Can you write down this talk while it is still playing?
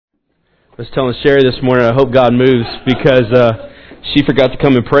I was telling Sherry this morning, I hope God moves because she forgot to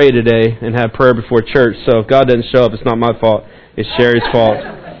come and pray today and have prayer before church. So if God doesn't show up, it's not my fault. It's Sherry's fault.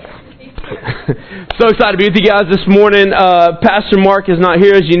 So excited to be with you guys this morning. Pastor Mark is not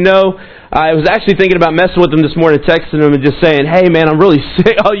here, as you know. I was actually thinking about messing with him this morning, texting him and just saying, hey, man, I'm really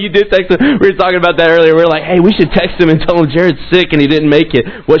sick. Oh, you did text him. We were talking about that earlier. We were like, hey, we should text him and tell him Jared's sick and he didn't make it.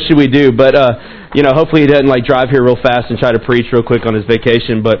 What should we do? But, hopefully he doesn't, drive here real fast and try to preach real quick on his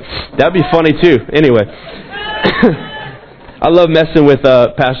vacation. But that'd be funny, too. Anyway. I love messing with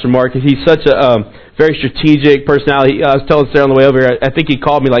Pastor Mark. He's such a very strategic personality. I was telling Sarah on the way over here, I think he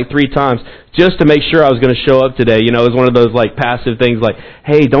called me 3 times just to make sure I was going to show up today. You know, it was one of those passive things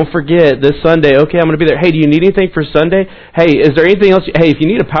hey, don't forget this Sunday. Okay, I'm going to be there. Hey, do you need anything for Sunday? Hey, is there anything else? Hey, if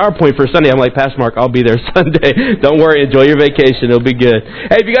you need a PowerPoint for Sunday, I'm like, Pastor Mark, I'll be there Sunday. Don't worry. Enjoy your vacation. It'll be good.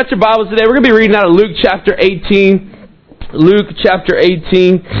 Hey, if you got your Bibles today, we're going to be reading out of Luke chapter 18. Luke chapter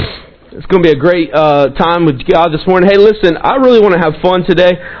 18. It's going to be a great time with God this morning. Hey, listen, I really want to have fun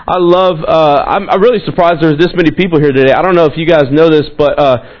today. I'm really surprised there's this many people here today. I don't know if you guys know this, but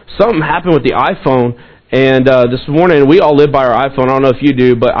something happened with the iPhone. And this morning, we all live by our iPhone. I don't know if you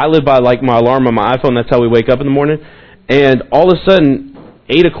do, but I live by my alarm on my iPhone. That's how we wake up in the morning. And all of a sudden,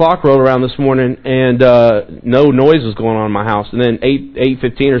 8 o'clock rolled around this morning, and no noise was going on in my house. And then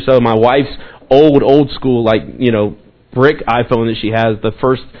 8:15 or so, my wife's old school, brick iPhone that she has, the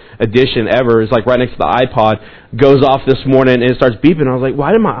first edition ever, is right next to the iPod, goes off this morning and it starts beeping. I was like,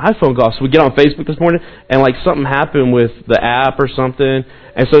 why did my iPhone go off? So we get on Facebook this morning and something happened with the app or something,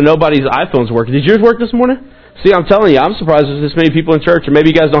 and so nobody's iPhone's working. Did yours work this morning? See, I'm telling you, I'm surprised there's this many people in church, or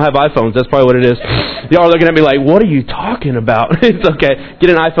maybe you guys don't have iPhones. That's probably what it is. Y'all are looking at me like, what are you talking about? It's okay.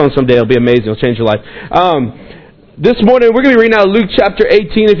 Get an iPhone someday. It'll be amazing. It'll change your life. This morning, we're going to be reading out of Luke chapter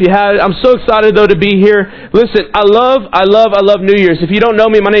 18, if you have it. I'm so excited, though, to be here. Listen, I love New Year's. If you don't know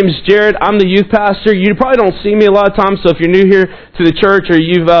me, my name is Jared. I'm the youth pastor. You probably don't see me a lot of times, so if you're new here to the church, or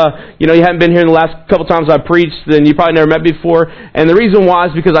you haven't been here in the last couple times I preached, then you probably never met before. And the reason why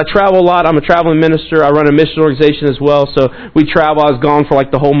is because I travel a lot. I'm a traveling minister. I run a mission organization as well, so we travel. I was gone for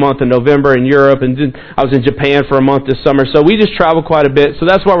the whole month in November in Europe, and then I was in Japan for a month this summer. So we just travel quite a bit, so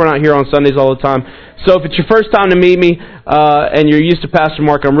that's why we're not here on Sundays all the time. So if it's your first time to meet me and you're used to Pastor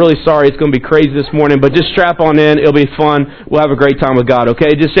Mark, I'm really sorry. It's going to be crazy this morning, but just strap on in. It'll be fun. We'll have a great time with God,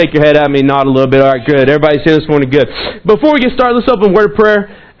 okay? Just shake your head at me, nod a little bit. All right, good. Everybody's here this morning, good. Before we get started, let's open word of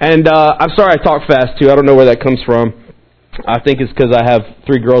prayer. And I'm sorry I talk fast, too. I don't know where that comes from. I think it's because I have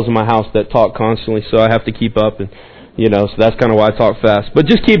 3 girls in my house that talk constantly, so I have to keep up. And so that's kind of why I talk fast. But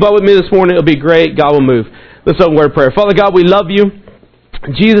just keep up with me this morning. It'll be great. God will move. Let's open word of prayer. Father God, we love you.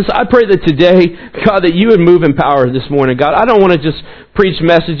 Jesus, I pray that today, God, that you would move in power this morning. God, I don't want to just preach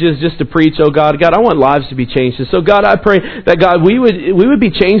messages just to preach, oh God. God, I want lives to be changed. And so, God, I pray that, God, we would be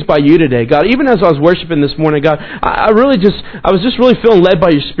changed by you today. God, even as I was worshiping this morning, God, I was just really feeling led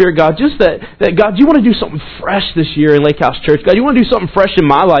by your Spirit, God, just that God, you want to do something fresh this year in Lake House Church. God, you want to do something fresh in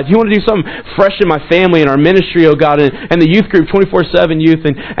my life. You want to do something fresh in my family and our ministry, oh God, and the youth group, 24/7 youth.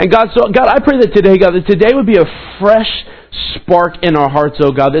 And God, so, God, I pray that today, God, that today would be a fresh spark in our hearts,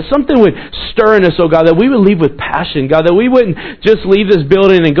 oh God, that something would stir in us, oh God, that we would leave with passion, God, that we wouldn't just leave this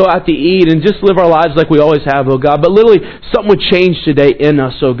building and go out to eat and just live our lives like we always have, oh God, but literally something would change today in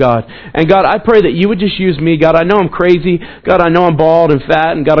us, oh God. And God, I pray that you would just use me, God. I know I'm crazy, God, I know I'm bald and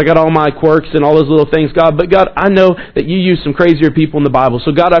fat, and God, I got all my quirks and all those little things, God, but God, I know that you use some crazier people in the Bible.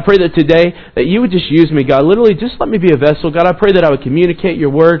 So God, I pray that today that you would just use me, God. Literally just let me be a vessel, God. I pray that I would communicate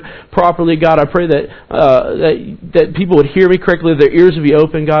your word properly, God. I pray that that people would hear me correctly, their ears would be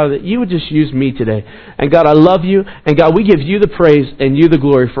open, God, that you would just use me today. And God, I love you, and God, we give you the praise and you the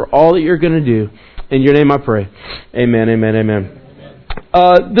glory for all that you're going to do. In your name I pray. Amen, amen, amen.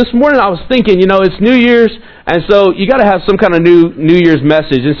 This morning I was thinking, it's New Year's, and so you got to have some kind of New Year's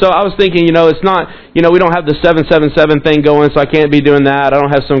message. And so I was thinking, it's not, we don't have the 777 thing going, so I can't be doing that. I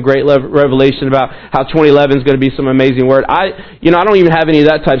don't have some great revelation about how 2011 is going to be some amazing word. I don't even have any of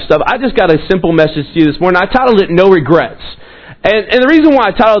that type of stuff. I just got a simple message to you this morning. I titled it No Regrets. And the reason why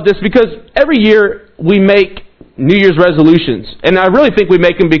I titled this, because every year we make New Year's resolutions. And I really think we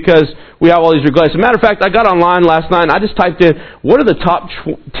make them because we have all these regrets. As a matter of fact, I got online last night and I just typed in, what are the top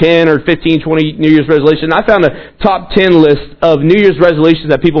 10 or 15, 20 New Year's resolutions? And I found a top 10 list of New Year's resolutions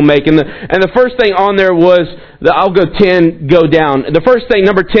that people make. And the first thing on there was, I'll go 10, go down. The first thing,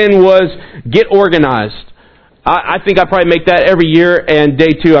 number 10, was get organized. I think I probably make that every year, and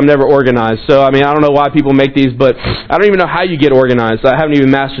day 2, I'm never organized. So, I don't know why people make these, but I don't even know how you get organized. I haven't even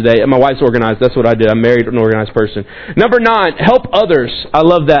mastered that. My wife's organized. That's what I did. I'm married to an organized person. Number 9, help others. I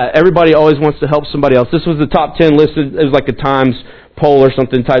love that. Everybody always wants to help somebody else. This was the top 10 listed. It was like a Times poll or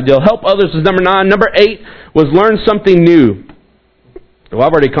something type deal. Help others was number 9. Number 8 was learn something new. Well,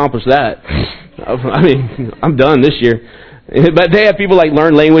 I've already accomplished that. I mean, I'm done this year. But they have people like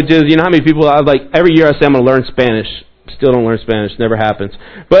learn languages. You know how many people, every year I say I'm going to learn Spanish. Still don't learn Spanish. Never happens.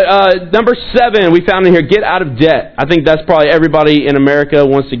 But number 7, we found in here, get out of debt. I think that's probably everybody in America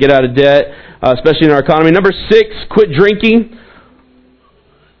wants to get out of debt, especially in our economy. Number 6, quit drinking.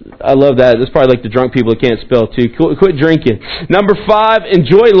 I love that. That's probably like the drunk people that can't spell too. Quit drinking. Number 5,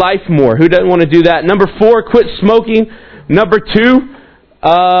 enjoy life more. Who doesn't want to do that? Number 4, quit smoking. Number 2,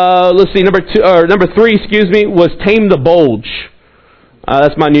 number 3, was tame the bulge.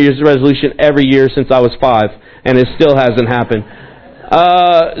 That's my New Year's resolution every year since I was 5, and it still hasn't happened.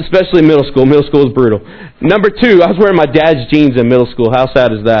 Especially middle school. Middle school is brutal. Number 2, I was wearing my dad's jeans in middle school. How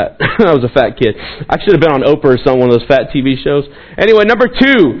sad is that? I was a fat kid. I should have been on Oprah or one of those fat TV shows. Anyway, number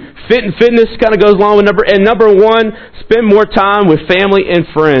 2, fitness kind of goes along with number 1, spend more time with family and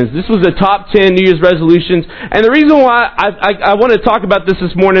friends. This was the top 10 New Year's resolutions. And the reason why I want to talk about this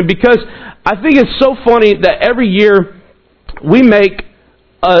morning, because I think it's so funny that every year we make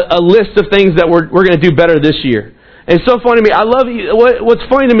a list of things that we're going to do better this year. It's so funny to me. I love what's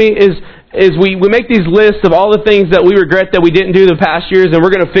funny to me is we make these lists of all the things that we regret that we didn't do the past years, and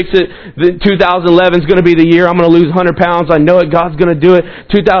we're going to fix it. 2011 is going to be the year I'm going to lose 100 pounds. I know it. God's going to do it.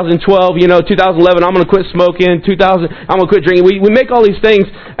 2012, 2011, I'm going to quit smoking. 2000, I'm going to quit drinking. We make all these things,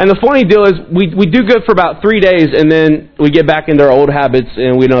 and the funny deal is we do good for about 3 days, and then we get back into our old habits,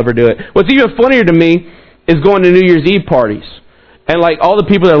 and we never do it. What's even funnier to me is going to New Year's Eve parties. And all the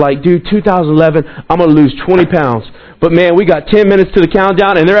people are like, dude, 2011, I'm going to lose 20 pounds. But man, we got 10 minutes to the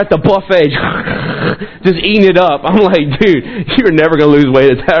countdown, and they're at the buffet just eating it up. I'm like, dude, you're never going to lose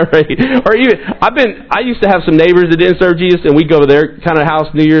weight at that rate. Or even, I used to have some neighbors that didn't serve Jesus, and we'd go to their kind of house,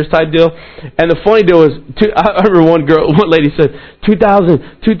 New Year's type deal. And the funny deal was, I remember one lady said, 2010,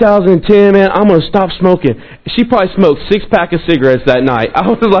 man, I'm going to stop smoking. She probably smoked 6-pack of cigarettes that night. I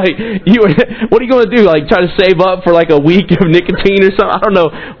was like, what are you going to do? Try to save up for a week of nicotine or something? I don't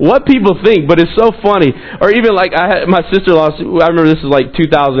know what people think, but it's so funny. Or even I had my sister-in-law, I remember this was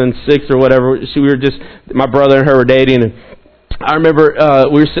 2006 or whatever. My brother and her were dating, and I remember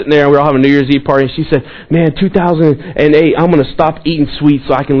we were sitting there and we were all having a New Year's Eve party, and she said, man, 2008, I'm going to stop eating sweets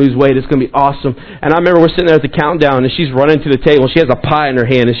so I can lose weight. It's going to be awesome. And I remember we're sitting there at the countdown, and she's running to the table, and she has a pie in her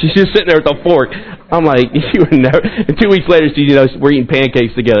hand, and she's just sitting there with a fork. I'm like, you would never. And 2 weeks later, we're eating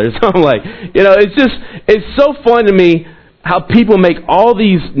pancakes together. So I'm like, it's so fun to me how people make all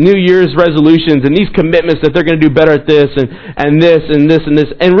these New Year's resolutions and these commitments that they're going to do better at this and this and this and this.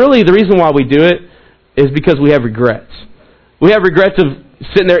 And really the reason why we do it is because we have regrets. We have regrets of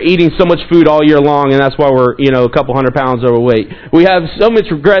sitting there eating so much food all year long, and that's why we're, a couple 100 pounds overweight. We have so much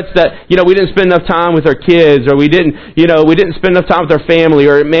regrets that, we didn't spend enough time with our kids, or we didn't spend enough time with our family,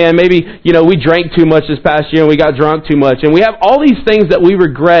 or man, maybe, we drank too much this past year and we got drunk too much. And we have all these things that we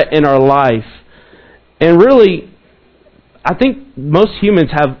regret in our life. And really, I think most humans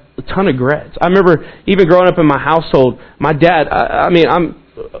have a ton of regrets. I remember even growing up in my household, my dad, I'm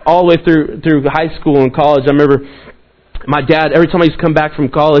all the way through high school and college. I remember my dad, every time I used to come back from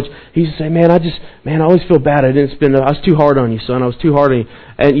college, he used to say, man, I always feel bad I was too hard on you, son. I was too hard on you.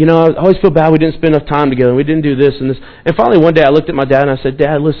 And, I always feel bad we didn't spend enough time together. We didn't do this and this. And finally one day I looked at my dad and I said,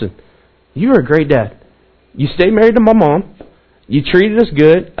 Dad, listen, you were a great dad. You stayed married to my mom. You treated us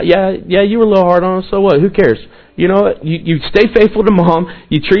good. Yeah, you were a little hard on us, so what? Who cares? You know what? You stayed faithful to Mom.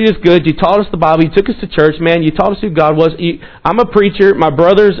 You treated us good. You taught us the Bible. You took us to church, man. You taught us who God was. I'm a preacher. My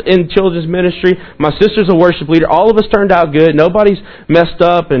brother's in children's ministry. My sister's a worship leader. All of us turned out good. Nobody's messed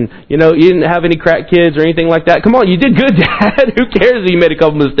up, and, you didn't have any crack kids or anything like that. Come on, you did good, Dad. Who cares if you made a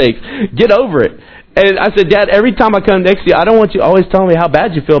couple mistakes? Get over it. And I said, Dad, every time I come next to you, I don't want you always telling me how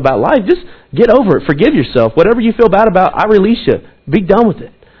bad you feel about life. Just get over it. Forgive yourself. Whatever you feel bad about, I release you. Be done with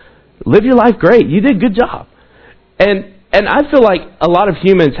it. Live your life great. You did a good job. And I feel like a lot of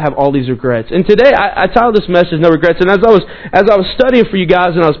humans have all these regrets. And today I titled this message, No Regrets. And as I was studying for you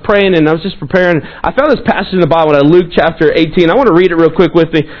guys and I was praying and I was just preparing, I found this passage in the Bible, Luke chapter 18. I want to read it real quick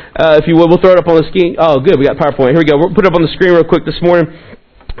with me, if you will. We'll throw it up on the screen. Oh, good. We got PowerPoint. Here we go. We'll put it up on the screen real quick this morning.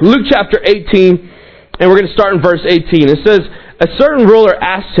 Luke chapter 18, and we're going to start in verse 18. It says, a certain ruler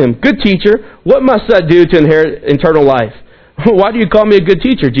asked him, Good teacher, what must I do to inherit eternal life? Why do you call me a good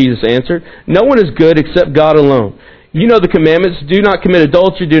teacher? Jesus answered. No one is good except God alone. You know the commandments. Do not commit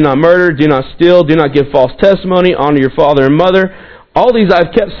adultery, do not murder, do not steal, do not give false testimony, honor your father and mother. All these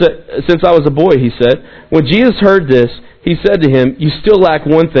I've kept since I was a boy, he said. When Jesus heard this, he said to him, You still lack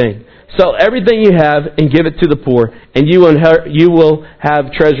one thing. Sell everything you have and give it to the poor, and you will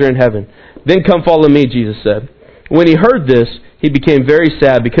have treasure in heaven. Then come follow me, Jesus said. When he heard this, he became very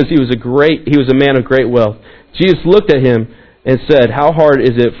sad because he was a man of great wealth. Jesus looked at him and said, how hard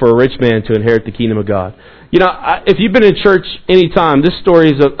is it for a rich man to inherit the kingdom of God? You know, if you've been in church any time, this story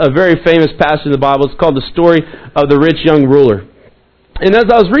is a very famous passage in the Bible. It's called the story of the rich young ruler. And as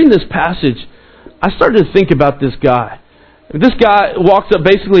I was reading this passage, I started to think about this guy. This guy walks up,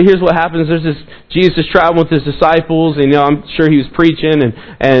 basically, here's what happens. There's this, Jesus is traveling with his disciples, and I'm sure he was preaching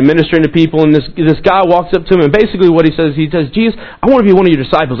and ministering to people, and this guy walks up to him, and basically what he says, Jesus, I want to be one of your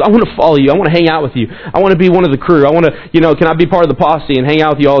disciples. I want to follow you. I want to hang out with you. I want to be one of the crew. I want to, can I be part of the posse and hang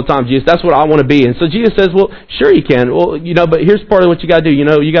out with you all the time, Jesus? That's what I want to be. And so Jesus says, well, sure you can. Well, but here's part of what you got to do. You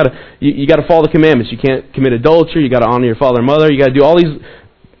got to follow the commandments. You can't commit adultery. You got to honor your father and mother. You got to do all these.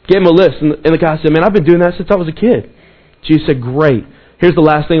 Gave him a list, and the guy said, man, I've been doing that since I was a kid. Jesus said, great. Here's the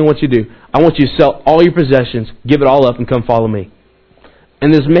last thing I want you to do. I want you to sell all your possessions, give it all up, and come follow me.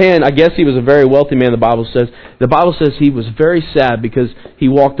 And this man, I guess he was a very wealthy man, the Bible says. The Bible says he was very sad because he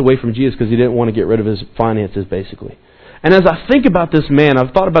walked away from Jesus because he didn't want to get rid of his finances, basically. And as I think about this man,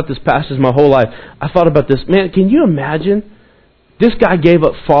 I've thought about this passage my whole life. I thought about this. Man, can you imagine? This guy gave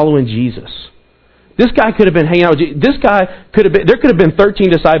up following Jesus. This guy could have been hanging out with Jesus. There could have been 13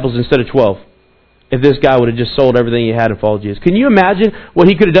 disciples instead of 12. If this guy would have just sold everything he had and followed Jesus. Can you imagine what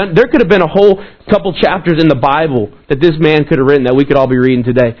he could have done? There could have been a whole couple chapters in the Bible that this man could have written that we could all be reading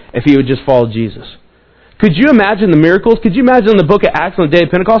today if he would just follow Jesus. Could you imagine the miracles? Could you imagine the book of Acts on the day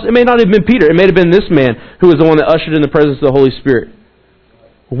of Pentecost? It may not have been Peter. It may have been this man who was the one that ushered in the presence of the Holy Spirit.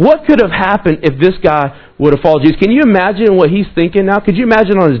 What could have happened if this guy would have followed Jesus? Can you imagine what he's thinking now? Could you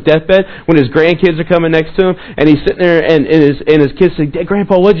imagine on his deathbed when his grandkids are coming next to him and he's sitting there and his kids say,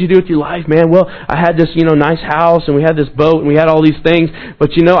 Grandpa, what did you do with your life, man? Well, I had this, nice house and we had this boat and we had all these things,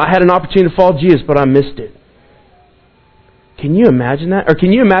 but I had an opportunity to follow Jesus, but I missed it. Can you imagine that? Or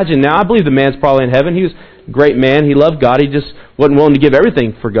can you imagine now? I believe the man's probably in heaven. He was a great man. He loved God. He just wasn't willing to give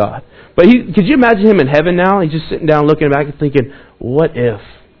everything for God. But could you imagine him in heaven now? He's just sitting down looking back and thinking, what if?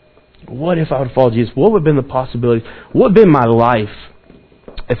 What if I would follow Jesus? What would have been the possibilities? What would have been my life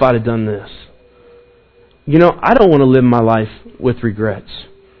if I'd have done this? I don't want to live my life with regrets.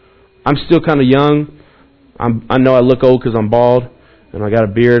 I'm still kind of young. I know I look old because I'm bald and I got a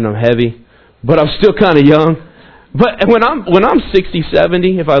beard and I'm heavy, but I'm still kind of young. But when I'm 60,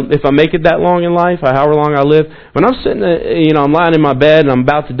 70, if I make it that long in life, or however long I live, when I'm sitting, I'm lying in my bed and I'm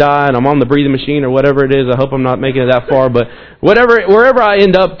about to die and I'm on the breathing machine or whatever it is, I hope I'm not making it that far, but wherever I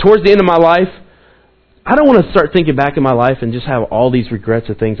end up towards the end of my life, I don't want to start thinking back in my life and just have all these regrets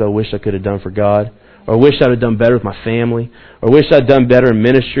of things I wish I could have done for God, or wish I'd have done better with my family, or wish I'd done better in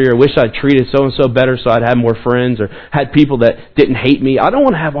ministry, or wish I'd treated so-and-so better so I'd have more friends, or had people that didn't hate me. I don't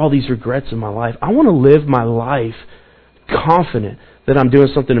want to have all these regrets in my life. I want to live my life confident that I'm doing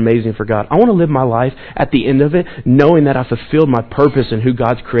something amazing for God. I want to live my life at the end of it knowing that I fulfilled my purpose and who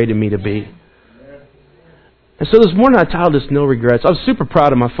God's created me to be. And so this morning I titled this No Regrets. I was super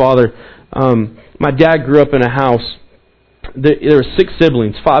proud of my father. My dad grew up in a house. There were 6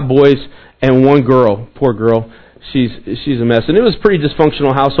 siblings, 5 boys and 1 girl. Poor girl. She's a mess. And it was a pretty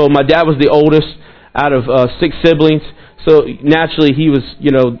dysfunctional household. My dad was the oldest out of 6 siblings. So naturally he was,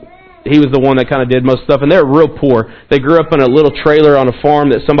 he was the one that kind of did most stuff. And they were real poor. They grew up in a little trailer on a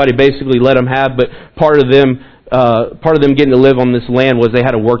farm that somebody basically let them have. But part of them getting to live on this land was they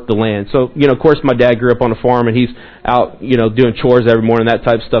had to work the land. So, of course my dad grew up on a farm and he's out, doing chores every morning, that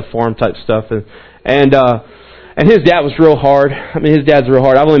type of stuff, farm type stuff. And his dad was real hard. I mean, his dad's real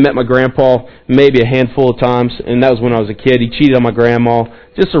hard. I've only met my grandpa maybe a handful of times, and that was when I was a kid. He cheated on my grandma.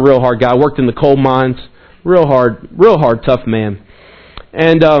 Just a real hard guy. Worked in the coal mines. Real hard, tough man.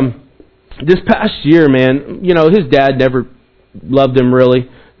 And this past year, man, his dad never loved him really.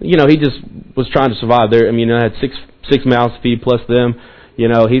 He just was trying to survive there. I mean, I had six mouths to feed plus them. He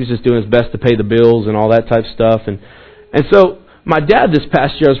was just doing his best to pay the bills and all that type of stuff. And so my dad this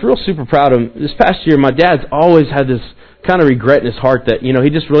past year, I was real super proud of him. This past year, my dad's always had this kind of regret in his heart that, he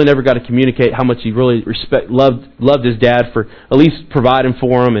just really never got to communicate how much he really loved his dad for at least providing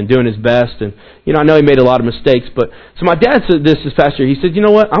for him and doing his best. And, I know he made a lot of mistakes. But so my dad said this past year. He said, you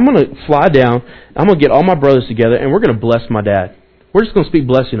know what, I'm going to fly down. I'm going to get all my brothers together and we're going to bless my dad. We're just going to speak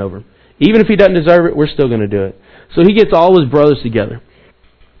blessing over him. Even if he doesn't deserve it, we're still going to do it. So he gets all his brothers together.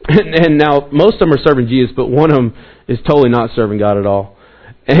 And now, most of them are serving Jesus, but one of them is totally not serving God at all.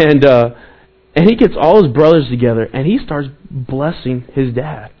 And he gets all his brothers together, and he starts blessing his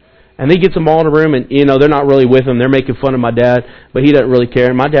dad. And he gets them all in a room, and, they're not really with him. They're making fun of my dad, but he doesn't really care.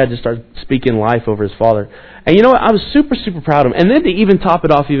 And my dad just starts speaking life over his father. And you know what? I was super, super proud of him. And then to even top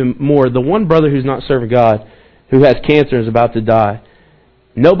it off even more, the one brother who's not serving God, who has cancer and is about to die,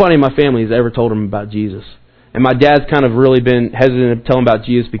 nobody in my family has ever told him about Jesus. And my dad's kind of really been hesitant to tell him about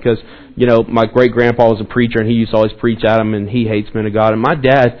Jesus because, you know, my great-grandpa was a preacher and he used to always preach at him and he hates men of God. And my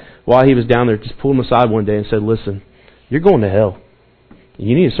dad, while he was down there, just pulled him aside one day and said, listen, you're going to hell.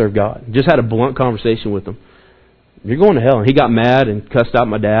 You need to serve God. Just had a blunt conversation with him. You're going to hell. And he got mad and cussed out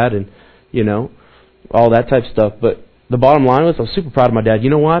my dad and, you know, all that type of stuff. But the bottom line was I was super proud of my dad. You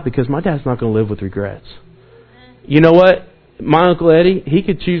know why? Because my dad's not going to live with regrets. You know what? My Uncle Eddie, he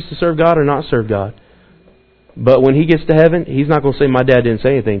could choose to serve God or not serve God. But when he gets to heaven, he's not going to say my dad didn't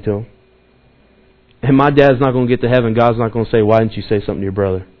say anything to him. And my dad's not going to get to heaven. God's not going to say, why didn't you say something to your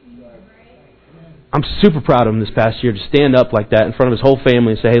brother? I'm super proud of him this past year to stand up like that in front of his whole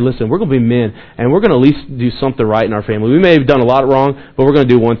family and say, hey, listen, we're going to be men, and we're going to at least do something right in our family. We may have done a lot wrong, but we're going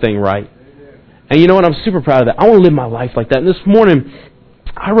to do one thing right. And you know what? I'm super proud of that. I want to live my life like that. And this morning,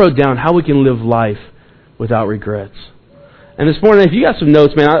 I wrote down how we can live life without regrets. And this morning, if you got some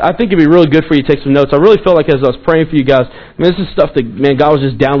notes, man, I think it'd be really good for you to take some notes. I really felt like as I was praying for you guys, man, this is stuff that, man, God was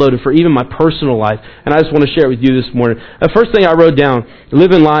just downloading for even my personal life. And I just want to share it with you this morning. The first thing I wrote down,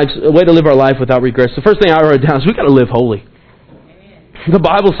 living lives, a way to live our life without regrets. The first thing I wrote down is we got to live holy. The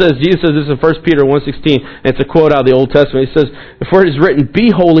Bible says, Jesus says this in 1 Peter 1:16, and it's a quote out of the Old Testament. It says, for it is written,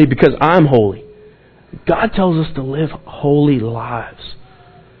 be holy because I'm holy. God tells us to live holy lives.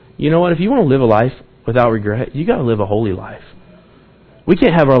 You know what? If you want to live a life without regret, you got to live a holy life. We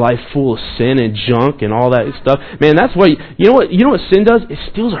can't have our life full of sin and junk and all that stuff. Man, that's why, you know what sin does? It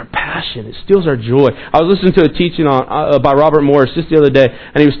steals our passion. It steals our joy. I was listening to a teaching by Robert Morris just the other day,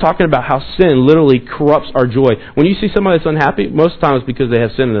 and he was talking about how sin literally corrupts our joy. When you see somebody that's unhappy, most of the time it's because they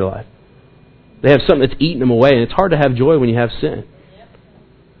have sin in their life. They have something that's eating them away, and it's hard to have joy when you have sin.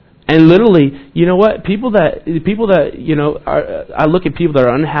 And literally, you know what? People that you know, I look at people that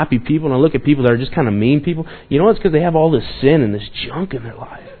are unhappy people, and I look at people that are just kind of mean people. You know what? It's because they have all this sin and this junk in their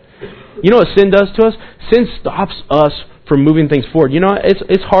life. You know what sin does to us? Sin stops us from moving things forward. You know,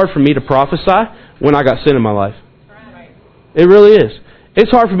 it's hard for me to prophesy when I got sin in my life. It really is.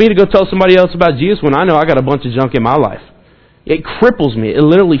 It's hard for me to go tell somebody else about Jesus when I know I got a bunch of junk in my life. It cripples me. It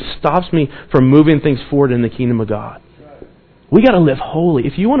literally stops me from moving things forward in the kingdom of God. We got to live holy.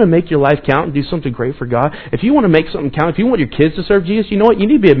 If you want to make your life count and do something great for God, if you want to make something count, if you want your kids to serve Jesus, you know what? You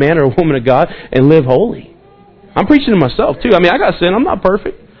need to be a man or a woman of God and live holy. I'm preaching to myself too. I mean, I got sin. I'm not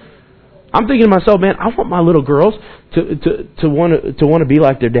perfect. I'm thinking to myself, man, I want my little girls to want to be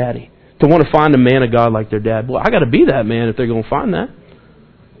like their daddy, to want to find a man of God like their dad. Boy, I got to be that man if they're going to find that.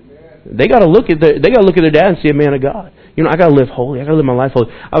 They got to look at their dad and see a man of God. You know, I got to live holy. I got to live my life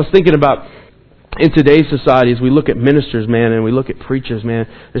holy. I was thinking about, in today's society, as we look at ministers, man, and we look at preachers, man,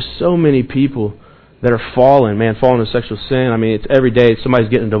 there's so many people that are falling into sexual sin. I mean, it's every day somebody's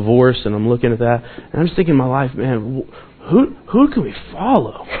getting a divorce, and I'm looking at that, and I'm just thinking in my life, man, who can we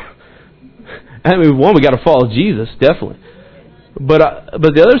follow? I mean, one, we got to follow Jesus, definitely. But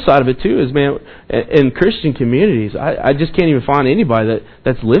the other side of it too is, man, in Christian communities, I just can't even find anybody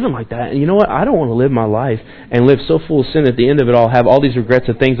that's living like that. And you know what? I don't want to live my life and live so full of sin at the end of it all, have all these regrets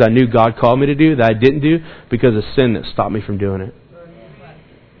of things I knew God called me to do that I didn't do because of sin that stopped me from doing it.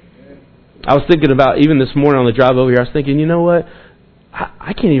 I was thinking about, even this morning on the drive over here, I was thinking, you know what?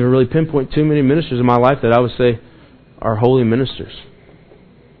 I can't even really pinpoint too many ministers in my life that I would say are holy ministers.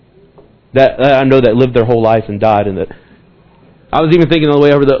 That I know that lived their whole life and died, and that I was even thinking on the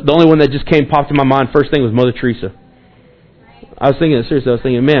way over, the only one that just popped in my mind, first thing was Mother Teresa. I was thinking, seriously,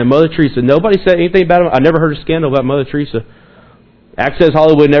 man, Mother Teresa, nobody said anything about her. I never heard a scandal about Mother Teresa. Access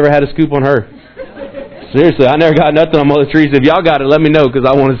Hollywood never had a scoop on her. Seriously, I never got nothing on Mother Teresa. If y'all got it, let me know, because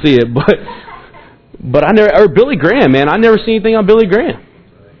I want to see it. But I never, or Billy Graham, man, I never seen anything on Billy Graham.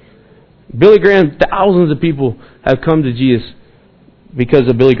 Billy Graham, thousands of people have come to Jesus because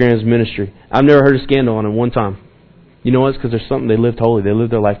of Billy Graham's ministry. I've never heard a scandal on him one time. You know what? It's because there's something. They lived holy. They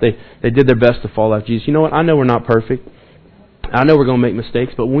lived their life. They did their best to follow after Jesus. You know what? I know we're not perfect. I know we're going to make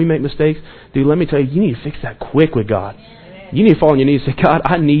mistakes. But when we make mistakes, dude, let me tell you, you need to fix that quick with God. You need to fall on your knees and say, God,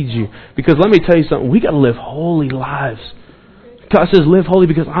 I need you. Because let me tell you something. We got to live holy lives. God says, live holy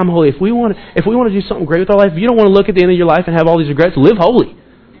because I'm holy. If we want to do something great with our life, if you don't want to look at the end of your life and have all these regrets, live holy.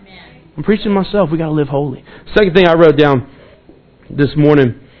 I'm preaching to myself. We got to live holy. Second thing I wrote down this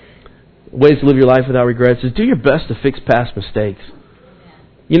morning, ways to live your life without regrets, is do your best to fix past mistakes.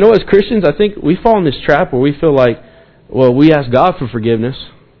 You know, as Christians, I think we fall in this trap where we feel like, well, we ask God for forgiveness.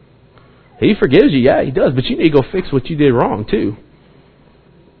 He forgives you, yeah, He does, but you need to go fix what you did wrong too.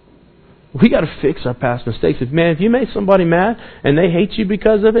 We got to fix our past mistakes. If you made somebody mad and they hate you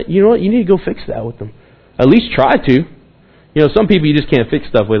because of it, you know what? You need to go fix that with them. At least try to. You know, some people you just can't fix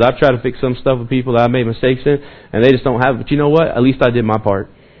stuff with. I've tried to fix some stuff with people that I made mistakes in, and they just don't have it. But you know what? At least I did my part.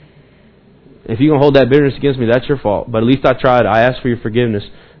 If you're going to hold that bitterness against me, that's your fault. But at least I tried. I asked for your forgiveness.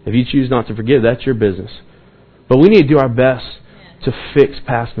 If you choose not to forgive, that's your business. But we need to do our best to fix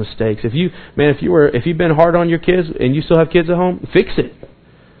past mistakes. If you've been hard on your kids and you still have kids at home, fix it.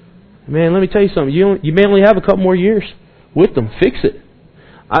 Man, let me tell you something. You may only have a couple more years with them. Fix it.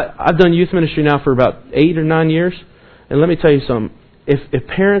 I've done youth ministry now for about 8 or 9 years, and let me tell you something. If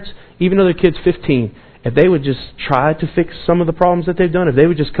parents, even though their kid's 15, if they would just try to fix some of the problems that they've done, if they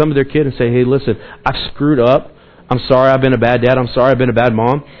would just come to their kid and say, hey, listen, I've screwed up. I'm sorry I've been a bad dad. I'm sorry I've been a bad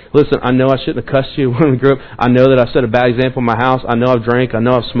mom. Listen, I know I shouldn't have cussed you when we grew up. I know that I've set a bad example in my house. I know I've drank. I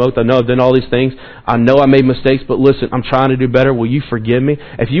know I've smoked. I know I've done all these things. I know I made mistakes, but listen, I'm trying to do better. Will you forgive me?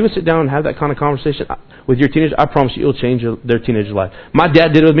 If you would sit down and have that kind of conversation with your teenager, I promise you it'll change their teenager life. My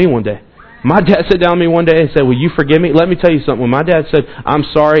dad did it with me one day. My dad sat down with me one day and said, will you forgive me? Let me tell you something. When my dad said, I'm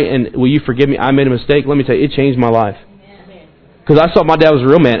sorry and will you forgive me? I made a mistake. Let me tell you, it changed my life. Because I saw my dad was a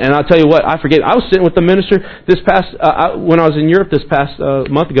real man. And I'll tell you what, I forget. I was sitting with the minister when I was in Europe this past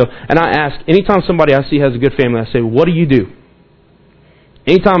month ago, and I asked, anytime somebody I see has a good family, I say, what do you do?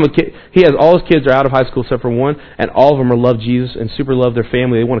 Anytime a kid, he has all his kids are out of high school except for one, and all of them love Jesus and super love their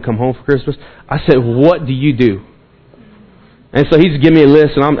family. They want to come home for Christmas. I said, what do you do? And so he's giving me a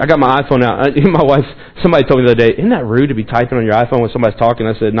list, and I got my iPhone out. My wife, somebody told me the other day, isn't that rude to be typing on your iPhone when somebody's talking?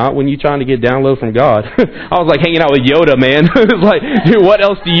 I said, not when you're trying to get download from God. I was like hanging out with Yoda, man. It was like, dude, what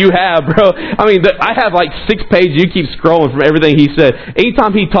else do you have, bro? I mean, I have like 6 pages. You keep scrolling from everything he said.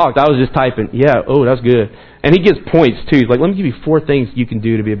 Anytime he talked, I was just typing, yeah, oh, that's good. And he gives points, too. He's like, let me give you 4 things you can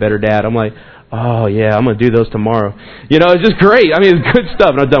do to be a better dad. I'm like, oh, yeah, I'm going to do those tomorrow. You know, it's just great. I mean, it's good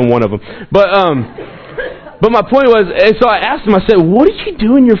stuff, and I've done one of them. But my point was, and so I asked him, I said, what did you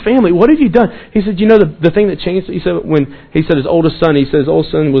do in your family? What have you done? He said, you know, the thing that changed, he said, when he said his oldest son, his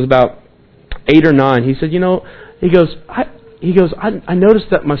oldest son was about 8 or 9. He said, you know, I noticed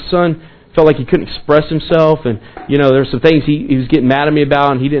that my son felt like he couldn't express himself, and, you know, there were some things he was getting mad at me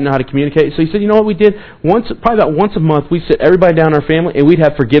about, and he didn't know how to communicate. So he said, you know what we did? Probably about once a month, we'd sit everybody down in our family, and we'd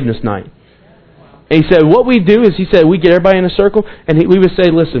have forgiveness night. And he said, what we do is, he said, we get everybody in a circle, and we would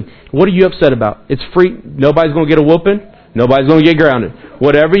say, listen, what are you upset about? It's free. Nobody's going to get a whooping. Nobody's going to get grounded.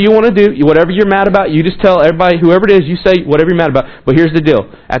 Whatever you want to do, whatever you're mad about, you just tell everybody, whoever it is, you say whatever you're mad about. But here's the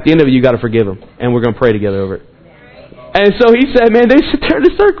deal. At the end of it, you got to forgive them. And we're going to pray together over it. And so he said, man, they sit there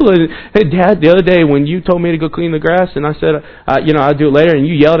in a circle. And hey, Dad, the other day when you told me to go clean the grass, and I said, I'll do it later, and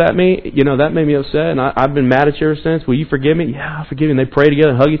you yelled at me, that made me upset, and I've been mad at you ever since. Will you forgive me? Yeah, I'll forgive you. And they pray together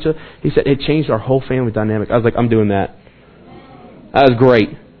and hug each other. He said, it changed our whole family dynamic. I was like, I'm doing that. That was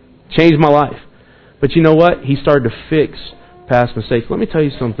great. Changed my life. But you know what? He started to fix past mistakes. Let me tell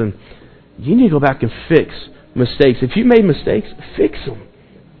you something. You need to go back and fix mistakes. If you made mistakes, fix them.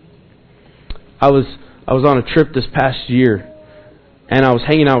 I was on a trip this past year, and I was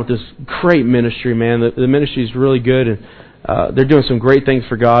hanging out with this great ministry, man. The ministry is really good, and they're doing some great things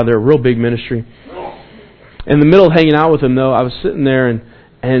for God. They're a real big ministry. In the middle of hanging out with them, though, I was sitting there,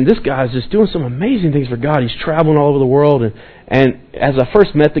 and this guy's just doing some amazing things for God. He's traveling all over the world, and as I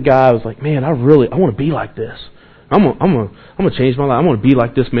first met the guy, I was like, man, I want to be like this. I'm gonna change my life. I want to be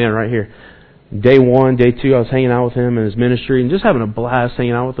like this man right here. Day 1, day 2, I was hanging out with him in his ministry and just having a blast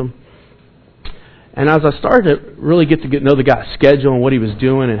hanging out with him. And as I started to really get to know the guy's schedule and what he was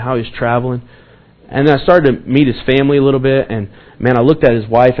doing and how he was traveling, and then I started to meet his family a little bit, and man, I looked at his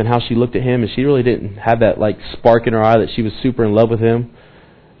wife and how she looked at him, and she really didn't have that like spark in her eye that she was super in love with him.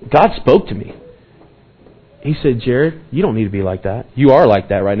 God spoke to me. He said, Jared, you don't need to be like that. You are like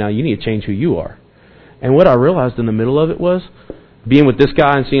that right now. You need to change who you are. And what I realized in the middle of it was, being with this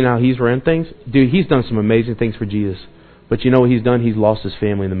guy and seeing how he's ran things, dude, he's done some amazing things for Jesus. But you know what he's done? He's lost his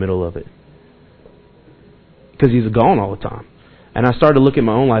family in the middle of it. Because he's gone all the time. And I started to look at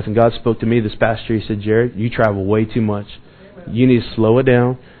my own life, and God spoke to me this past year. He said, Jared, you travel way too much. You need to slow it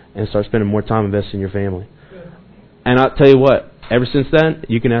down and start spending more time investing in your family. And I'll tell you what, ever since then,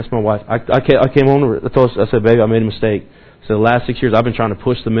 you can ask my wife. I came home to her, I said, baby, I made a mistake. So the last 6 years, I've been trying to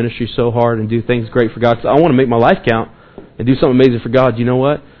push the ministry so hard and do things great for God. So I want to make my life count and do something amazing for God. You know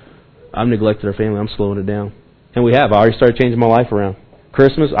what? I've neglected our family. I'm slowing it down. And we have. I already started changing my life around.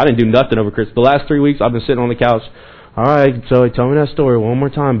 Christmas, I didn't do nothing over Christmas. The last 3 weeks, I've been sitting on the couch. All right, Zoe, tell me that story one more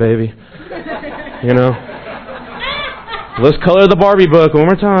time, baby. You know? Let's color the Barbie book one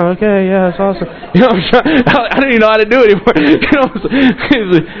more time. Okay, yeah, that's awesome. You know, I don't even know how to do it anymore. You know,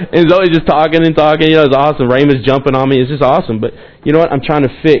 and Zoe's just talking and talking. You know, it's awesome. Raymond's jumping on me. It's just awesome. But you know what? I'm trying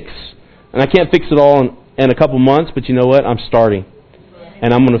to fix. And I can't fix it all in a couple months, but you know what? I'm starting.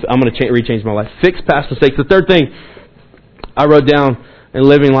 And I'm gonna rechange my life. Fix past mistakes. The third thing I wrote down in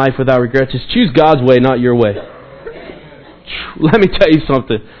living life without regrets is choose God's way, not your way. Let me tell you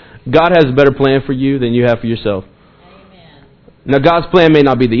something. God has a better plan for you than you have for yourself. Now, God's plan may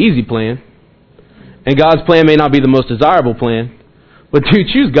not be the easy plan, and God's plan may not be the most desirable plan, but dude,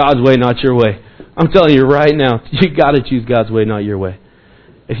 choose God's way, not your way. I'm telling you right now, you got to choose God's way, not your way.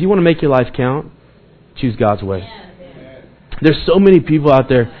 If you want to make your life count, choose God's way. There's so many people out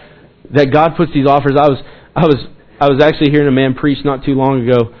there that God puts these offers. I was actually hearing a man preach not too long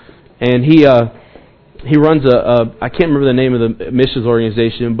ago, and he runs I can't remember the name of the missions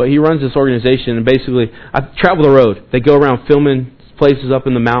organization, but he runs this organization, and basically I travel the road. They go around filming places up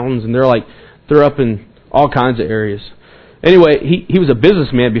in the mountains, and they're up in all kinds of areas. Anyway, he was a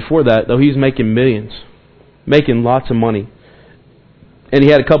businessman before that, though. He was making millions, making lots of money, and he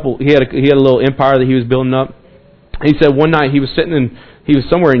had a little empire that he was building up. He said one night he was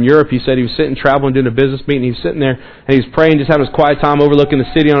somewhere in Europe. He said he was sitting, traveling, doing a business meeting. He was sitting there, and he was praying, just having his quiet time, overlooking the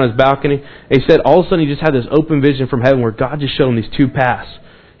city on his balcony. And he said all of a sudden he just had this open vision from heaven where God just showed him these two paths.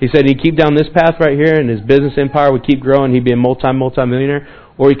 He said he'd keep down this path right here, and his business empire would keep growing. He'd be a multi-millionaire,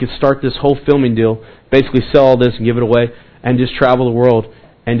 or he could start this whole filming deal, basically sell all this and give it away, and just travel the world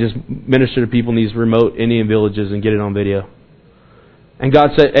and just minister to people in these remote Indian villages and get it on video. And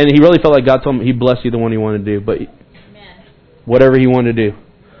God said, and he really felt like God told him He'd bless either one he wanted to do, but whatever he wanted to do.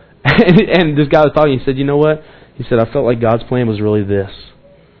 And this guy was talking, he said, you know what? He said, I felt like God's plan was really this.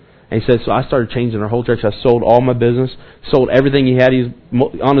 And he said, so I started changing our whole church. I sold all my business, sold everything he had. He's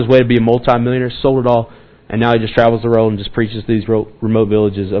on his way to be a multi-millionaire, sold it all. And now he just travels the road and just preaches to these remote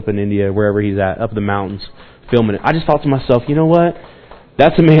villages up in India, wherever he's at, up in the mountains, filming it. I just thought to myself, you know what?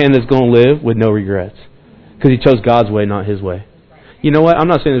 That's a man that's going to live with no regrets. Because he chose God's way, not his way. You know what? I'm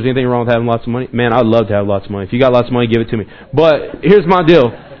not saying there's anything wrong with having lots of money. Man, I'd love to have lots of money. If you got lots of money, give it to me. But here's my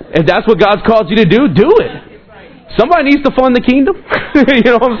deal. If that's what God's called you to do it. Somebody needs to fund the kingdom.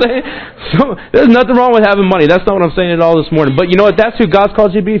 You know what I'm saying? So, there's nothing wrong with having money. That's not what I'm saying at all this morning. But you know what? That's who God's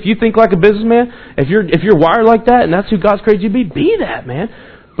called you to be. If you think like a businessman, if you're wired like that, and that's who God's created you to be that, man.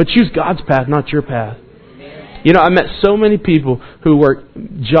 But choose God's path, not your path. You know, I met so many people who work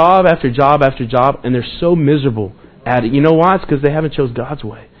job after job after job, and they're so miserable at it. You know why? It's because they haven't chose God's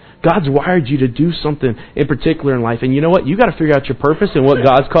way. God's wired you to do something in particular in life. And you know what? You got to figure out your purpose and what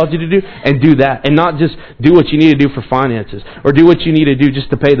God's called you to do and do that. And not just do what you need to do for finances or do what you need to do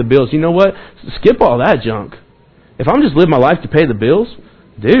just to pay the bills. You know what? Skip all that junk. If I'm just living my life to pay the bills,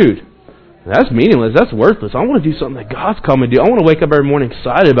 dude, that's meaningless. That's worthless. I want to do something that God's called me to do. I want to wake up every morning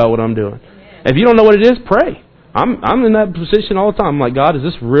excited about what I'm doing. If you don't know what it is, pray. I'm in that position all the time. I'm like, God, is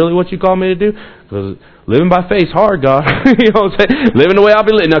this really what you call me to do? Because living by faith's hard, God. You know what I'm saying? Living the way I'll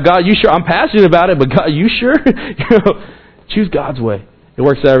be living. Now, God, you sure? I'm passionate about it, but God, you sure? You know, choose God's way. It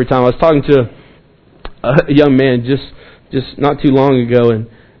works out every time. I was talking to a young man just not too long ago,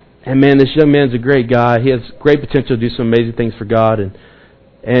 and man, this young man's a great guy. He has great potential to do some amazing things for God,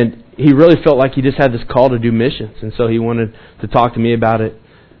 and he really felt like he just had this call to do missions, and so he wanted to talk to me about it.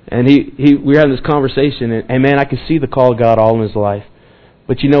 And we were having this conversation, and man, I could see the call of God all in his life.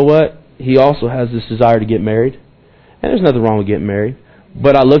 But you know what? He also has this desire to get married. And there's nothing wrong with getting married.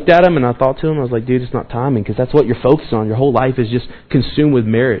 But I looked at him and I thought to him, I was like, dude, it's not timing, because that's what you're focused on. Your whole life is just consumed with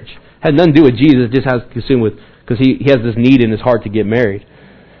marriage. It had nothing to do with Jesus. It just has to consume with, because he has this need in his heart to get married.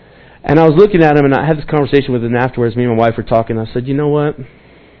 And I was looking at him, and I had this conversation with him afterwards. Me and my wife were talking. I said, you know what?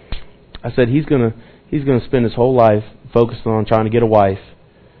 I said, he's gonna spend his whole life focused on trying to get a wife.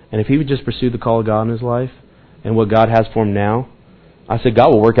 And if he would just pursue the call of God in his life and what God has for him now, I said,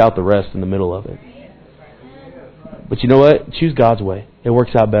 God will work out the rest in the middle of it. But you know what? Choose God's way. It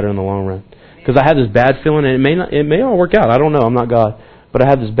works out better in the long run. Because I had this bad feeling, and it may not work out. I don't know. I'm not God. But I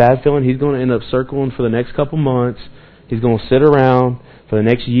had this bad feeling he's going to end up circling for the next couple months. He's going to sit around for the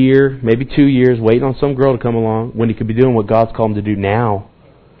next year, maybe 2 years, waiting on some girl to come along when he could be doing what God's called him to do now.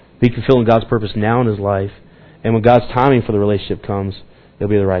 Be fulfilling God's purpose now in his life. And when God's timing for the relationship comes, it'll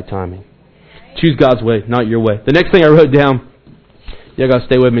be the right timing. Choose God's way, not your way. The next thing I wrote down, y'all got to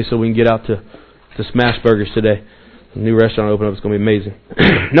stay with me so we can get out to Smash Burgers today. A new restaurant opened up. It's going to be amazing.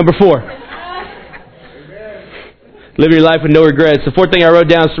 Number 4. Live your life with no regrets. The 4th thing I wrote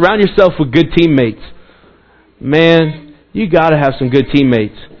down, surround yourself with good teammates. Man, you got to have some good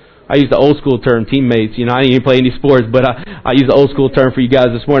teammates. I use the old school term, teammates. You know, I didn't even play any sports, but I use the old school term for you guys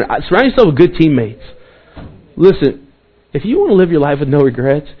this morning. Surround yourself with good teammates. Listen, if you want to live your life with no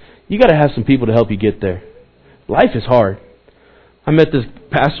regrets, you got to have some people to help you get there. Life is hard. I met this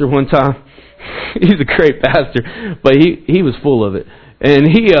pastor one time. He's a great pastor, but he was full of it. And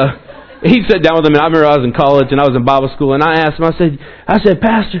he sat down with him, and I remember I was in college and I was in Bible school, and I asked him, I said,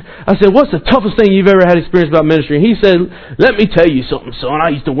 Pastor, what's the toughest thing you've ever had experience about ministry? And he said, let me tell you something, son. I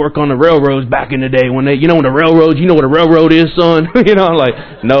used to work on the railroads back in the day when when the railroads, you know what a railroad is, son? I'm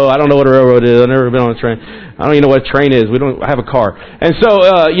like, no, I don't know what a railroad is. I've never been on a train. I don't even know what a train is. I have a car. And so,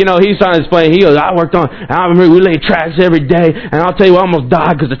 he's trying to explain. He goes, I remember we laid tracks every day, and I'll tell you, I almost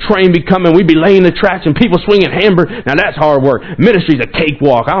died because the train be coming. We'd be laying the tracks and people swinging hamburgers. Now that's hard work. Ministry's a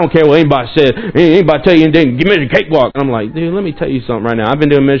cakewalk. I don't care what anybody said. Anybody tell you anything, give me a cakewalk. And I'm like, dude, let me tell you something right now. I've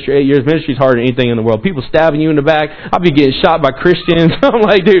been doing ministry 8 years. Ministry's harder than anything in the world. People stabbing you in the back. I'll be getting shot by Christians. I'm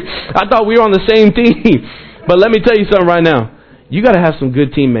like, dude, I thought we were on the same team. But let me tell you something right now. You got to have some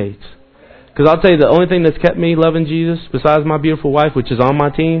good teammates. Because I'll tell you, the only thing that's kept me loving Jesus, besides my beautiful wife, which is on my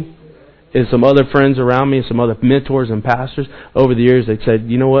team, is some other friends around me, some other mentors and pastors over the years that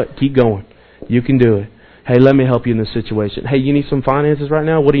said, you know what, keep going. You can do it. Hey, let me help you in this situation. Hey, you need some finances right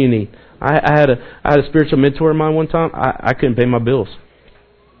now? What do you need? I had a spiritual mentor of mine one time. I couldn't pay my bills.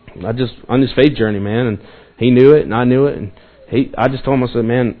 On this faith journey, man, and he knew it and I knew it, and I just told him, I said,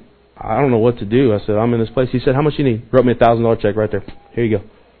 man, I don't know what to do. I said, I'm in this place. He said, how much you need? Wrote me a $1,000 check right there. Here you go.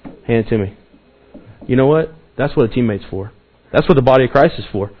 Hand it to me. You know what? That's what a teammate's for. That's what the body of Christ is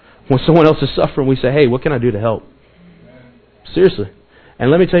for. When someone else is suffering, we say, hey, what can I do to help? Seriously. And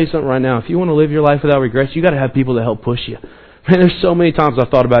let me tell you something right now. If you want to live your life without regrets, you got to have people to help push you. Man, there's so many times I've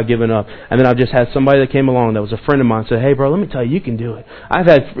thought about giving up, and then I've just had somebody that came along that was a friend of mine say, hey, bro, let me tell you, you can do it. I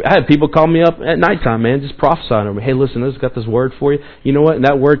had people call me up at nighttime, man, just prophesying over me. Hey, listen, I've got this word for you. You know what? And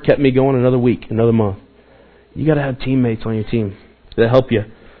that word kept me going another week, another month. You got to have teammates on your team that help you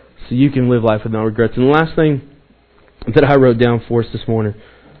so you can live life with no regrets. And the last thing that I wrote down for us this morning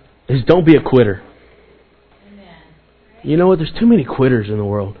is don't be a quitter. Amen. You know what? There's too many quitters in the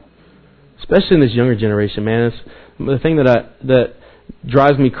world, especially in this younger generation, man. It's the thing that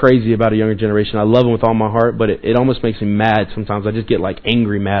drives me crazy about a younger generation. I love them with all my heart, but it almost makes me mad sometimes. I just get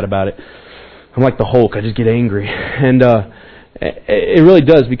angry mad about it. I'm like the Hulk. I just get angry. And it really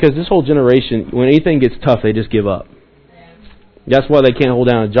does, because this whole generation, when anything gets tough, they just give up. That's why they can't hold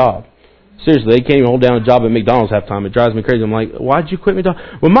down a job. Seriously, they can't even hold down a job at McDonald's half time. It drives me crazy. I'm like, why'd you quit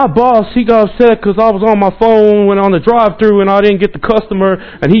McDonald's? Well, my boss, he got upset because I was on my phone when on the drive-thru and I didn't get the customer,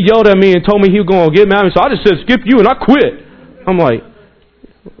 and he yelled at me and told me he was going to get mad at me, so I just said, skip you, and I quit. I'm like,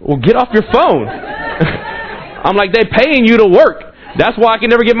 well, get off your phone. I'm like, they're paying you to work. That's why I can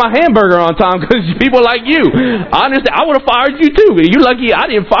never get my hamburger on time, because people like you. I understand. I would have fired you too. You're lucky I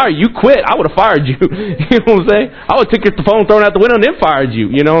didn't fire you. You quit. I would have fired you. You know what I'm saying? I would have took the phone, thrown out the window, and then fired you.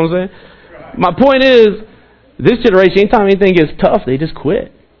 You know what I'm saying? My point is, this generation, anytime anything gets tough, they just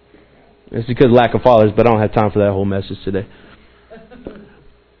quit. It's because of lack of fathers, but I don't have time for that whole message today.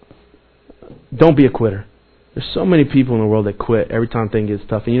 Don't be a quitter. There's so many people in the world that quit every time things gets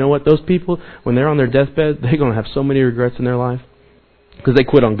tough. And you know what? Those people, when they're on their deathbed, they're going to have so many regrets in their life. Because they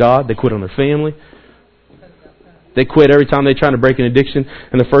quit on God, they quit on their family. They quit every time they're trying to break an addiction,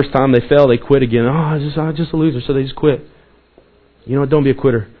 and the first time they fail, they quit again. I'm just a loser, so they just quit. You know what? Don't be a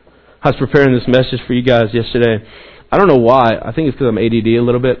quitter. I was preparing this message for you guys yesterday. I don't know why. I think it's because I'm ADD a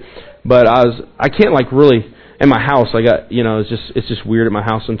little bit, but I can't really in my house. I got it's just weird at my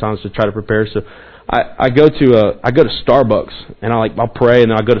house sometimes to try to prepare. So I go to Starbucks, and I'll pray,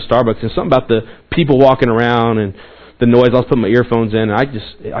 and then I go to Starbucks, and something about the people walking around and the noise. I'll put my earphones in, and I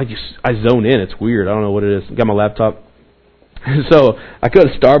zone in. It's weird. I don't know what it is. I got my laptop. So I go to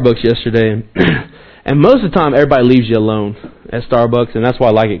Starbucks yesterday, and most of the time everybody leaves you alone at Starbucks, and that's why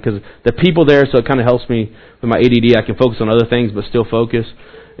I like it, because the people there, so it kind of helps me with my ADD. I can focus on other things but still focus.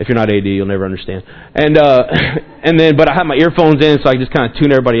 If you're not ADD, you'll never understand. And but I have my earphones in, so I just kind of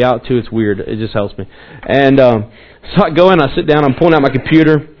tune everybody out too. It's weird. It just helps me. And so I go in, I sit down, I'm pulling out my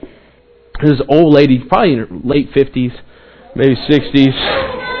computer. This old lady, probably in her late 50s, maybe 60s,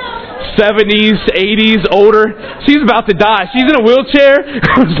 70s, 80s, older. She's about to die. She's in a wheelchair.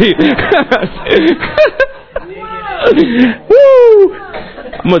 Woo!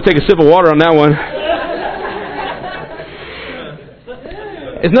 I'm going to take a sip of water on that one.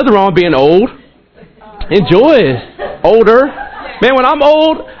 There's nothing wrong with being old. Enjoy it. Older. Man, when I'm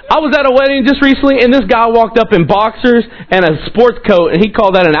old, I was at a wedding just recently, and this guy walked up in boxers and a sports coat, and he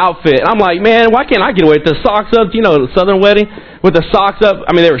called that an outfit. And I'm like, man, why can't I get away with the socks up? You know, the Southern wedding with the socks up.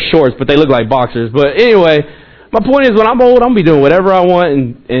 I mean, they were shorts, but they look like boxers. But anyway, my point is, when I'm old, I'm going to be doing whatever I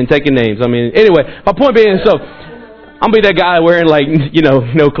want and taking names. I mean, anyway, my point being, so I'm going to be that guy wearing,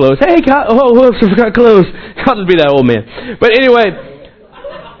 no clothes. Hey, God, whoops, I forgot clothes. I'll just be that old man. But anyway,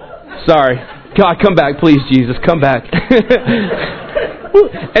 sorry. God, come back, please, Jesus, come back.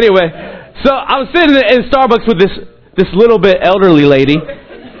 Anyway, so I was sitting in Starbucks with this little bit elderly lady.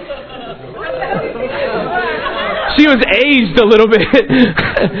 she was aged a little bit.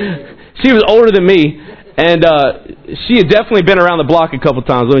 She was older than me, and she had definitely been around the block a couple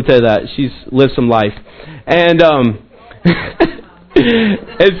times. Let me tell you that. She's lived some life, and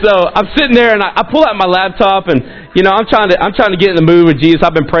and so I'm sitting there, and I pull out my laptop, and I'm trying to get in the mood with Jesus.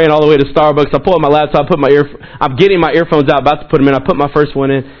 I've been praying all the way to Starbucks. I pull out my laptop, I'm getting my earphones out, about to put them in. I put my first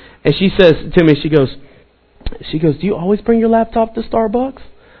one in, and she says to me, she goes, "Do you always bring your laptop to Starbucks?"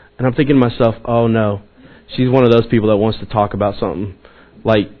 And I'm thinking to myself, oh no, she's one of those people that wants to talk about something.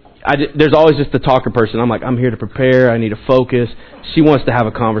 Like, there's always just the talker person. I'm like, I'm here to prepare. I need to focus. She wants to have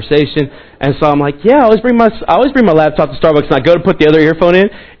a conversation, and so I'm like, yeah, I always bring my laptop to Starbucks, and I go to put the other earphone in,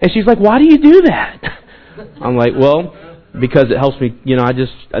 and she's like, why do you do that? I'm like, well, because it helps me. I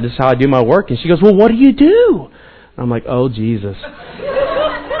just how I do my work. And she goes, well, what do you do? I'm like, oh Jesus.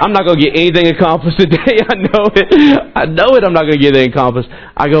 I'm not going to get anything accomplished today. I know it. I'm not going to get anything accomplished.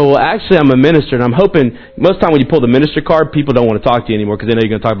 I go, well, actually, I'm a minister, and I'm hoping, most of the time when you pull the minister card, people don't want to talk to you anymore because they know you're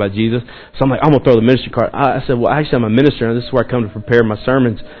going to talk about Jesus. So I'm like, I'm going to throw the minister card. I said, well, actually, I'm a minister, and this is where I come to prepare my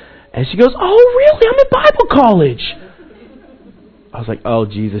sermons. And she goes, oh, really? I'm at Bible college. I was like, oh,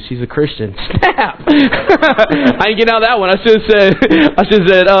 Jesus, she's a Christian. Snap! I ain't getting out of that one. I should have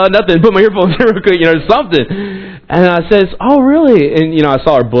said nothing. Put my earphones in real quick, something. And I says, oh, really? And, I